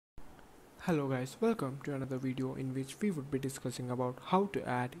Hello guys, welcome to another video in which we would be discussing about how to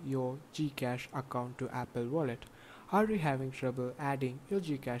add your GCash account to Apple Wallet. Are you having trouble adding your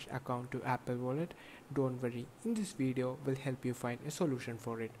GCash account to Apple Wallet? Don't worry, in this video will help you find a solution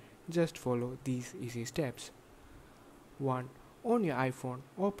for it. Just follow these easy steps. 1. On your iPhone,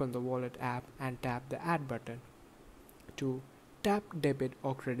 open the Wallet app and tap the Add button. 2. Tap Debit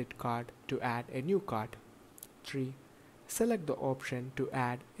or Credit Card to add a new card. 3. Select the option to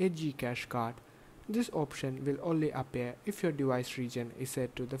add a GCash card. This option will only appear if your device region is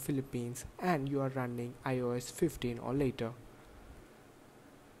set to the Philippines and you are running iOS 15 or later.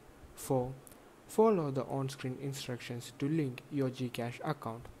 4. Follow the on-screen instructions to link your GCash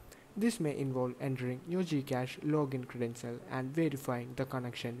account. This may involve entering your GCash login credential and verifying the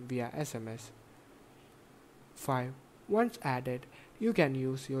connection via SMS. 5. Once added, you can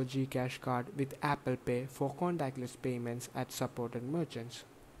use your GCash card with Apple Pay for contactless payments at supported merchants.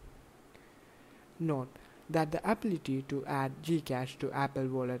 Note that the ability to add GCash to Apple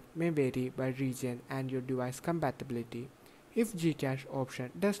Wallet may vary by region and your device compatibility. If GCash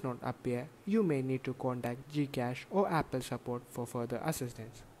option does not appear, you may need to contact GCash or Apple support for further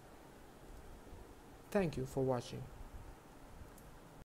assistance. Thank you for watching.